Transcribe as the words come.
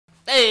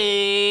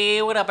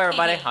Hey, what up,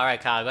 everybody? All right,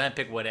 Kyle, go ahead and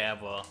pick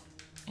whatever.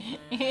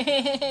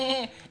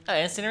 Oh,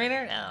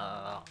 incinerator?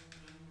 Oh.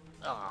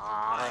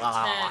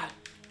 Alright,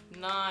 10,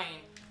 9,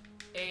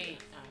 8,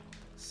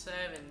 7,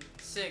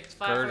 6,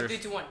 5, 4, 3,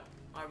 2, 1.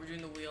 Alright, we're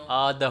doing the wheel.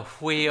 The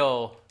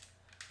wheel.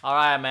 All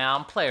right, man.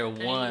 I'm player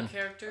Any one. new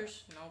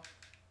characters? Nope.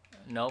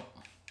 Nope.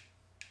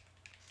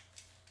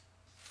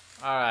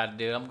 All right,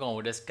 dude. I'm going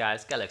with this guy.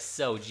 This guy looks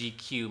so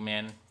GQ,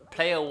 man.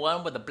 Player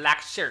one with a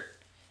black shirt,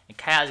 and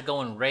Kyle's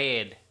going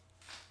red.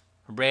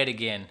 Red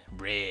again.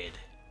 Red.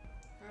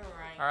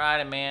 Alright. All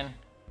right, man.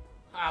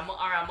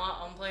 Alright,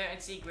 I'm player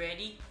NC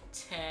ready.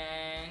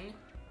 10,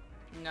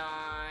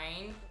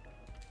 9,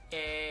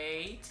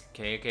 8,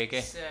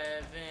 Okay.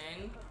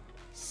 7,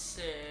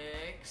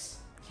 6,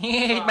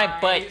 Hit my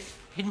butt.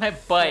 Hit my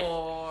butt.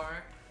 4,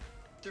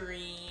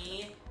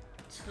 3,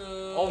 2,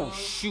 Oh,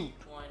 shoot.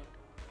 1.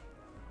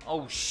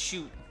 Oh,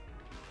 shoot.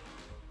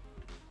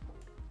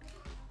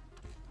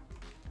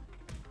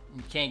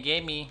 You can't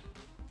get me.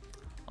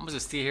 I'm just gonna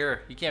stay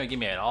here. You can't get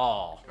me at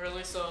all.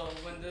 Really? So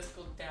when this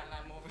goes down,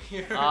 I'm over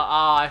here.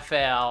 I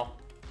fell.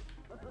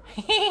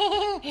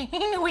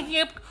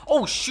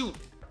 Oh, shoot.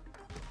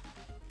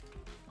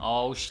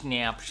 Oh,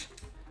 snaps.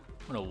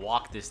 I'm gonna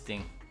walk this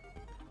thing.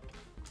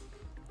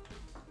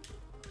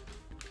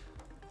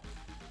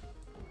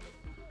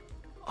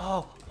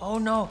 Oh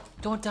no.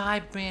 Don't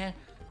die, man.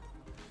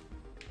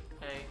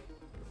 Hey.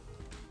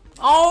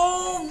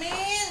 Oh,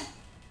 man.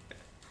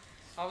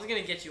 I was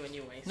gonna get you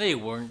anyways. No, you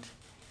weren't.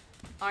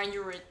 Aren't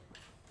you it?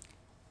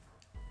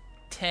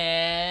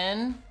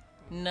 10,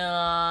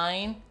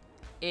 9,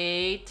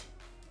 8,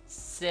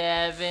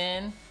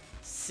 7,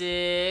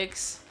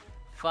 6,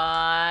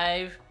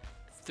 5,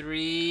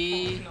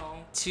 3,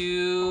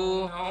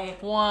 2,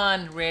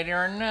 1. Ready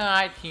or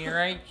not, here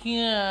I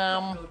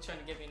come. Really trying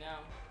to get me now.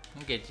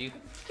 I'll get you.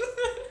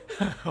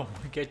 I'll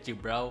get you,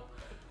 bro.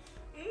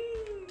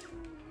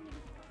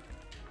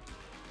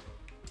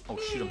 Oh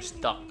shoot, I'm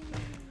stuck.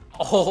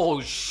 Oh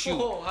shoot.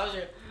 Oh, how's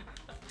your...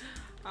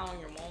 How are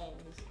your moles?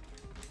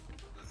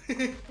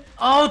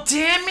 Oh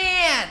damn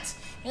it!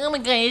 Oh my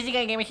god, this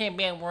guy gave me some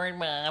bad word,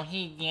 Mom.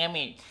 He damn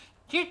it.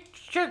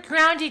 You're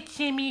grounded,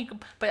 Timmy.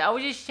 But I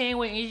was just saying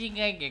what is he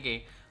gonna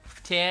get?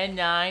 10,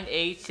 9,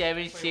 8,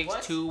 7, 6,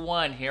 2,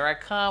 1. Here I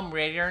come,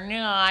 ready or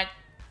not.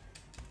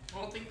 I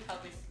don't think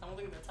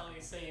that's how they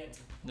say it.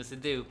 What's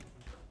it do?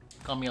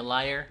 Call me a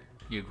liar?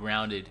 You're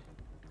grounded.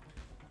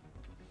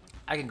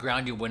 I can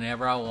ground you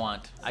whenever I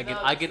want. I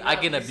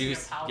can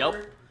abuse. Yup.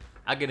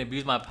 I can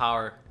abuse my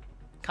power.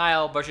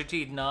 Kyle, brush your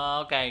teeth.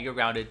 No, okay, you're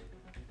grounded.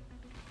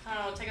 I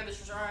don't know, take out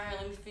this. Alright,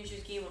 let me finish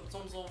this game up. It's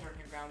almost over.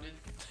 You're grounded.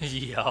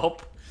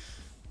 Yup.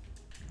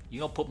 You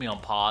don't put me on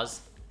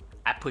pause.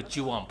 I put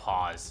you on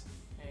pause.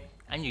 Hey.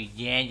 I'm your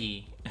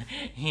Yandy.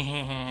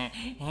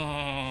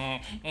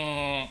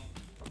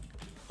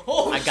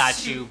 Oh, I got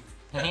shoot.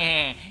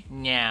 you.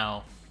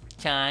 Now,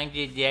 time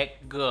to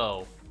let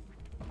go.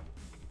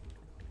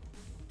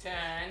 10.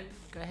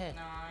 Go ahead.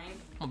 9.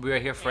 I'm gonna be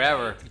right here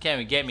forever. You can't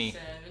even get me.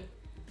 7.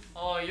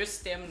 Oh, your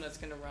stamina's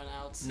gonna run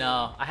out soon.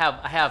 No, I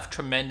have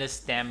tremendous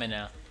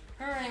stamina.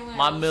 Alright, well,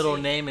 My we'll middle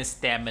see. name is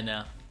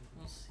Stamina.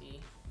 We'll see.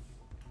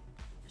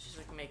 Let's just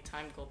like make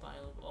time go by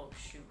a little. Oh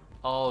shoot.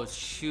 Oh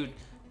shoot.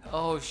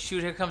 Oh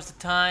shoot, here comes the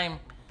time.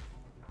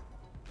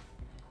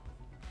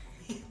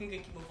 I'm gonna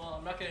keep moving on.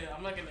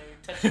 I'm not gonna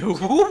touch you.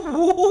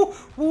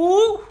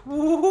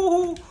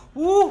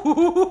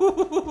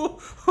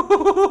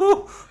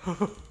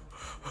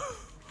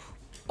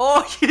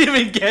 Oh, you didn't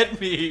even get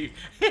me.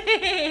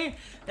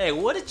 Hey,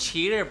 what a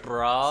cheater,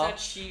 bro. It's not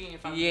cheating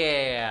if I'm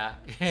Yeah.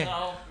 So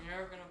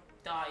you're gonna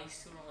die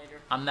sooner or later.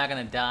 I'm not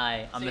gonna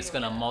die. I'm So just you're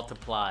gonna gonna-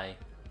 multiply.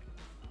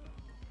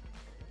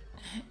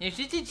 You're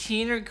just a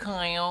cheater,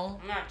 Kyle.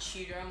 I'm not a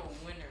cheater, I'm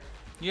a winner.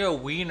 You're a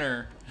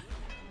wiener.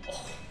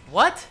 Oh,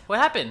 What? What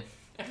happened?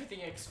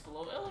 everything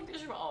exploded. Oh, like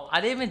this. Oh, I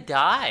didn't even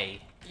die.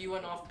 you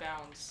went off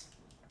bounds.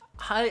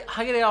 How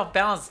get it off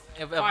balance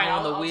if Alright, I'm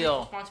on the I'll take wheel?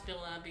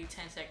 responsibility. That'll be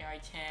 10 seconds.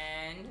 Alright,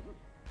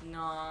 10,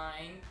 9,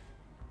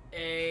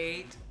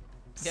 8.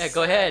 Yeah,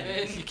 go ahead.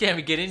 7, You can't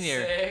even get in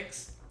here.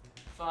 6,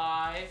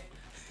 5,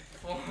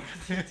 4.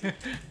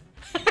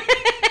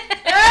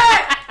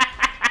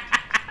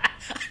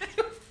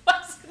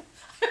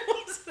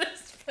 I wasn't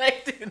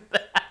expecting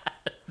that.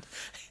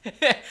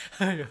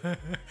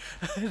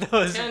 That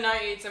was 10, 9,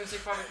 8, 7,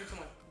 6, 5, 4, 3,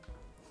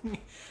 2, 1.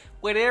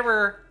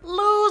 whatever.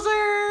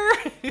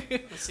 Loser.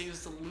 Let's see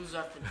who's the loser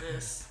after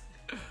this.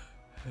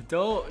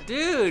 Don't,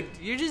 dude.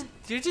 You're just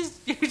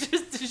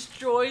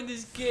destroying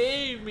this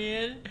game,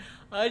 man.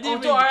 I didn't. Oh,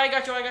 even... dude, I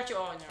got you.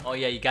 Oh, no. Oh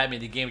yeah, you got me.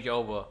 The game's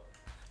over.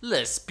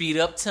 Let's speed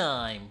up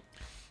time.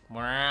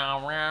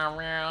 Wow, wow,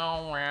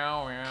 wow,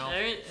 wow, wow.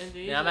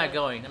 Yeah, I'm not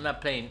going. I'm not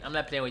playing. I'm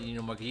not playing with you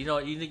no more. Cause you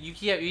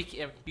can't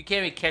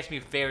even catch me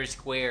fair and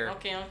square.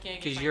 Okay.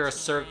 Cause you're a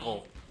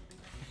circle.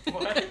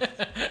 What?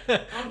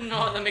 Oh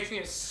no, that makes me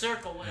a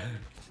circle. Whatever.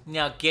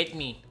 Now get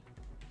me.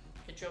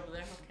 Get you over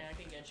there? Okay, I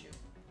can get you.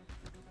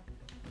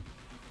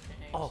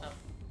 Okay, Oh. what's up?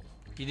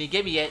 You didn't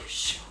get me yet.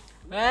 Shh.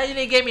 Well, you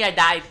didn't get me. I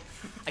died.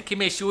 I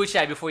committed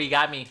suicide before you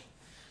got me.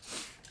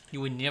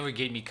 You would never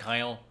get me,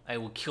 Kyle. I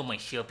will kill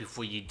myself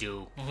before you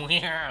do.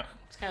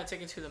 It's kind of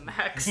taken to the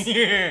max.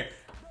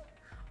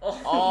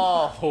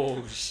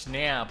 Oh,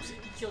 snaps. You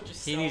killed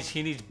yourself.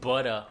 He needs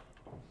butter.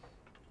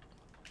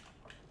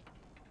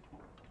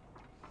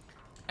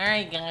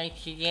 Alright guys,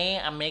 today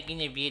I'm making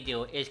a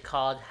video. It's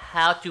called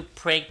How to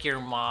Prank Your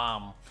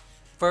Mom.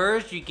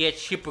 First, you get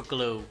super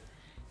glue.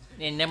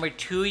 And number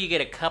 2, you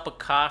get a cup of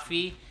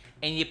coffee.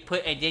 And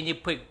then you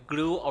put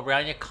glue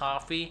around your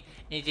coffee.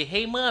 And you say,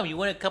 hey mom, you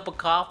want a cup of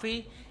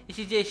coffee? And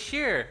she says,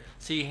 sure.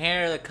 So you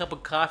hand her the cup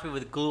of coffee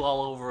with glue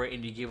all over it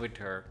and you give it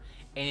to her.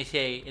 And you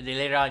say, and then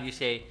later on you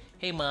say,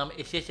 hey mom,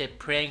 it's just a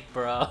prank,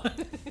 bro.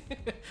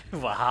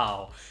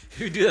 Wow. If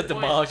you do that to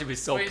mom, she'd be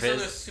so pissed. So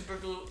there's super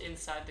glue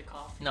inside the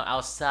coffee? No,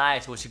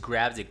 outside. So when she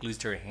grabs it, glues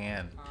to her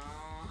hand.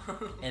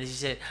 And she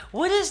said,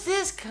 what is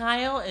this,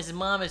 Kyle? And his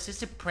mom, it's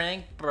just a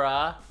prank,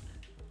 bruh.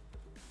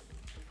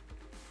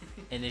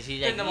 And then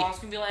she's like, and the mom's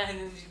gonna be like, and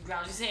then she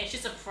grounds. She's saying, it's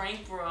just a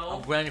prank, bro.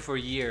 I'm grounded for a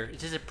year.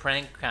 It's just a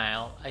prank,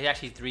 Kyle. It's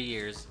actually 3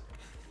 years.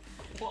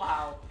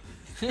 Wow.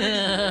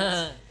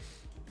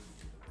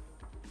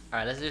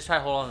 Alright, let's just try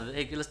hold on.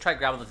 Hey, let's try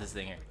grabbing this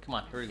thing here. Come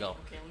on, here we go.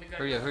 Okay, let me grab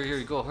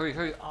Hurry, go.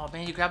 Hurry. Oh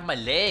man, you grabbing my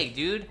leg,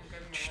 dude.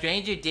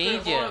 Stranger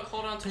danger. Wait,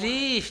 hold on to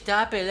Please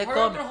stop it. Let hurry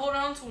go. Up and hold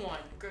on to one.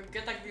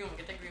 Get that green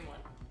one.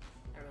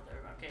 There we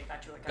go. Okay,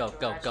 got you.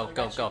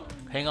 Go.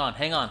 Hang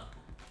on.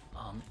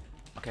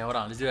 Okay, hold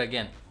on. Let's do it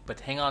again. But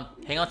hang on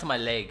to my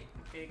leg.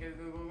 Okay, go.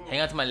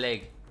 Hang on to my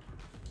leg.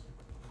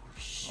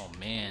 Oh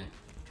man.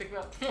 Pick me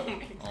up.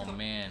 Oh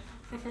man.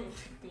 Pick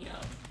me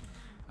up.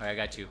 Alright, I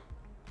got you.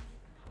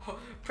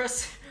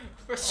 Press.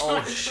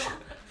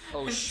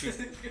 Oh shoot.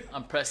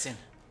 I'm pressing.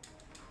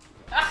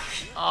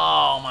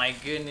 Oh my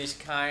goodness,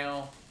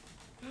 Kyle.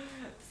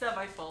 It's not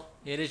my fault.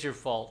 It is your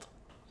fault.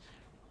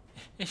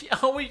 It's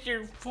always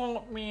your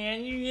fault,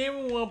 man. You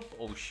never want.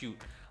 Oh shoot.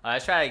 Alright,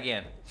 let's try it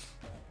again.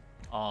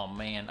 Oh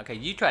man. Okay,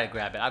 you try to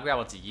grab it. I'll grab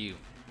onto you.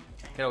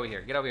 Get over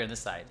here. Get over here on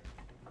this side.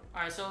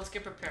 Alright, so let's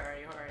get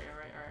prepared. Alright.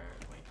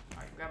 Wait.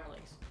 Alright, grab my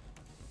legs.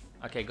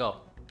 Okay, go.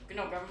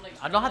 No, grab my legs.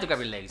 I don't have to grab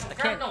your legs. I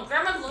can't. No,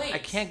 grab my legs. I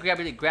can't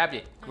grab it. Grab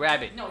it.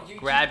 No,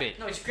 grab it.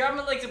 No, just grab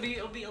my legs.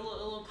 It'll be a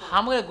little cool. How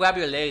am I gonna grab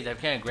your legs? I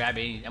can't grab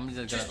it. I'm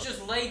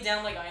just lay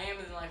down like I am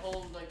and then like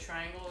hold like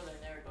triangle and then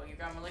there we go. You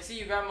grab my leg. See,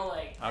 you grab my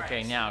leg. Okay,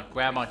 right, now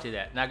grab onto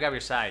that. Now grab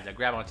your sides. Now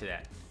grab onto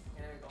that.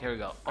 Yeah, there we go. Here we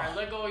go. Alright,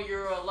 let go of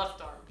your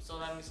left arm. So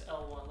that means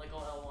L1. Let go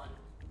L1.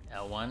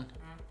 L1.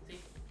 See?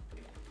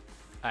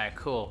 Alright,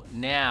 cool.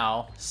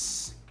 Now.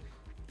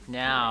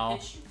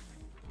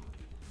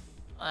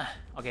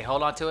 Okay,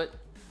 hold on to it.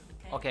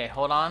 Okay,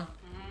 hold on.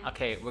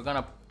 Okay, we're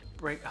gonna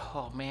break.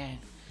 Oh man.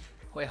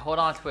 Wait, hold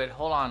on to it.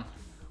 Hold on.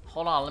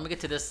 Let me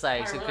get to this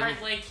side. My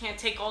right leg can't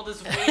take all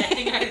this weight.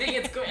 I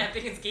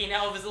think it's getting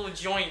out of his little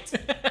joint.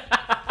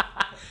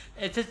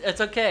 It's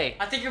okay.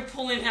 I think you're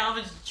pulling out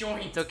of his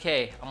joint. It's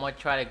okay. I'm gonna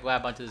try to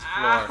grab onto this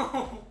floor.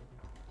 Ow.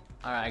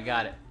 All right, I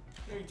got it.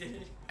 No, you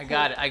didn't. I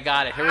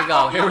got it. Here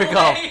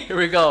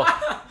we go.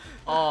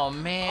 Oh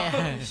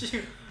man. Oh,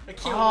 shoot. I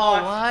can't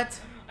walk. What?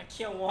 I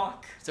can't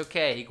walk. It's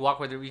okay. You can walk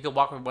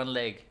with one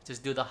leg.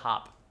 Just do the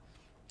hop.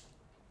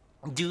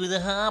 Do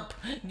the hop.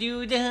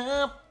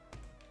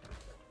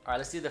 All right,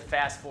 let's do the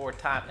fast forward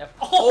time.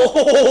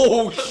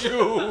 Oh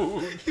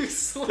shoot! You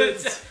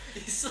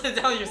slid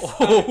down your stomach.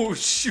 Oh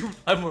shoot!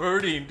 I'm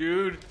hurting,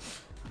 dude.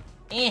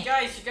 You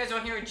guys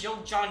don't hear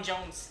John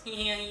Jones.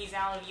 He's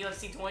out of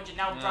UFC 200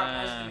 now. Brock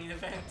Lesnar in the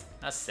event.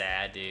 That's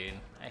sad, dude.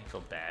 I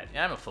feel bad.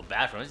 I don't feel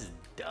bad for him. This is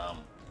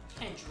dumb.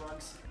 And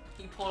drugs.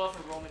 He pulled off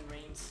a Roman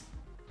Reigns.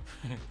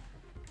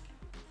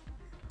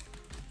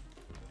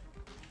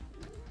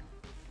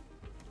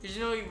 Did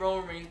you know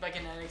Roman Reigns back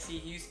in NXT?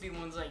 He used to be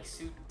one of those like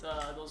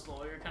those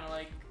lawyer kind of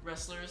like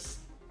wrestlers.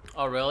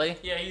 Oh really?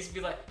 Yeah, he used to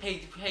be like,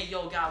 hey,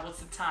 yo, God, what's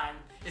the time?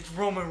 It's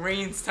Roman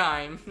Reigns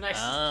time. Nice.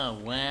 Oh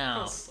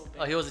wow. So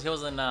oh, he was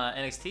in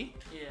NXT.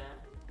 Yeah.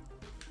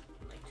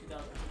 Like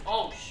 2000.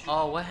 Oh shoot.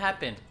 Oh, what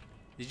happened?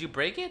 Did you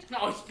break it?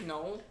 No,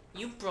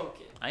 you broke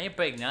it. I didn't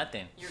break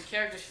nothing. Your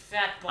character's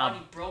fat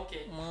body broke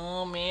it.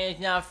 Oh man, it's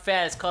not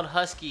fat. It's called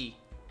husky.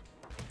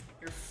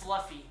 You're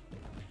fluffy.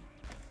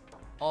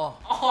 Oh.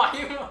 Oh, I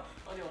didn't want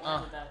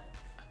with that.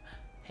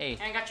 Hey.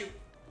 I got you.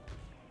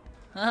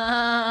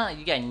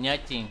 You got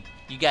nothing.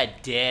 You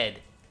got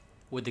dead.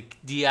 With the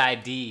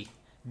DID.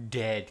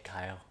 Dead,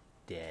 Kyle.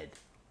 Dead.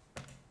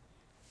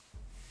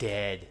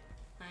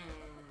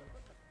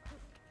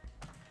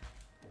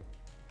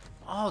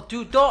 Oh,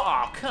 dude, don't.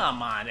 Oh,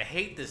 come on. I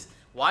hate this.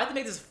 Why did they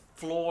make this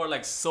floor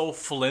like so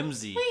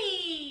flimsy?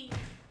 Whee!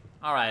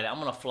 Alright, I'm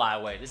gonna fly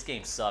away. This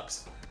game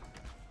sucks.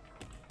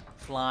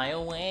 Fly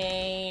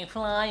away,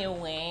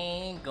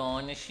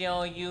 gonna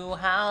show you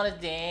how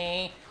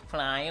today.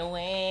 Fly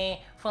away,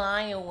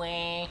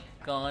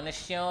 gonna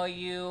show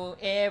you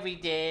every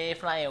day.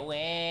 Fly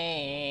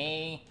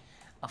away,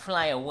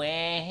 fly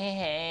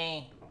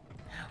away,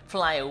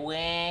 fly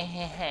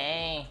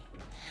away,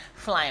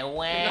 fly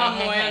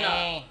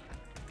away,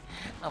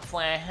 I'll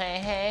fly, hey,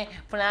 hey,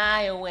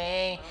 fly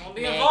away. I won't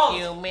be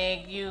involved.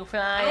 Make you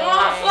fly I don't away.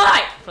 wanna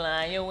fly.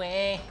 Fly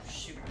away.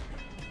 Shoot.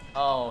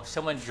 Oh,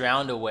 someone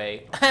drowned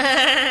away.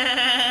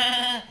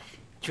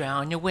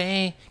 Drowned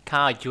away.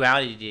 Kyle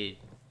drowned it.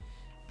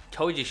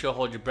 Told you she'll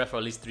hold your breath for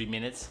at least 3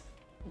 minutes.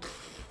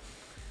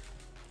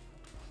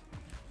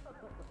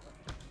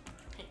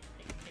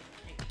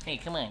 Hey,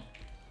 come on.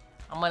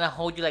 I'm gonna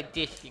hold you like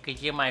this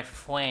because you're my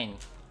friend.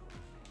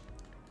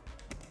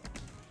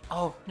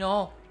 Oh,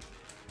 no.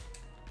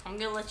 I'm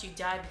gonna let you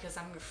die because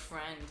I'm your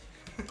friend.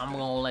 I'm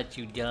gonna let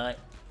you die.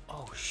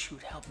 Oh,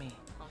 shoot, help me.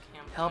 Okay,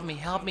 Help me,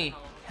 help me.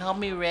 Help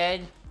me,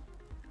 Red.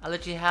 I'll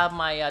let you have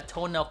my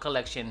toenail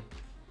collection.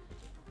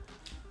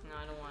 No,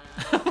 I don't want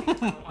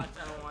it.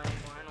 I don't want it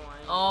anymore.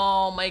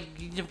 Oh, my...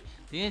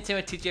 Didn't tell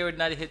my teacher ever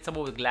not to hit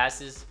someone with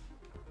glasses?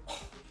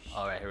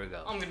 Alright, here we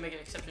go. I'm gonna make an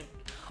exception.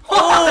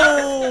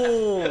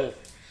 Oh!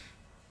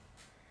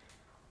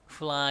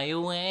 Fly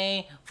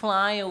away,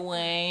 fly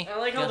away. I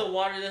like how the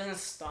water doesn't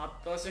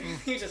stop though, so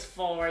you just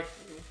fall right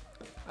through.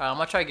 Alright, I'm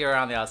gonna try to get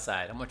around the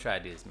outside. I'm gonna try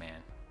to do this,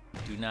 man.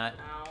 Do not.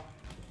 Ow.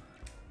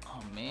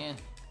 Oh, man.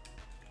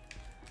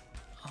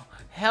 Oh,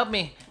 help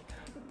me.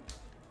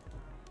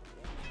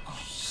 Oh,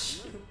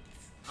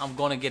 I'm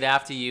gonna get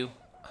after you.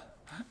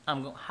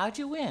 How'd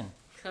you win?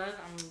 Cause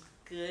I'm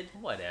good.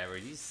 Whatever,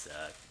 you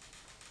suck.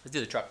 Let's do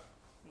the truck.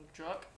 Truck?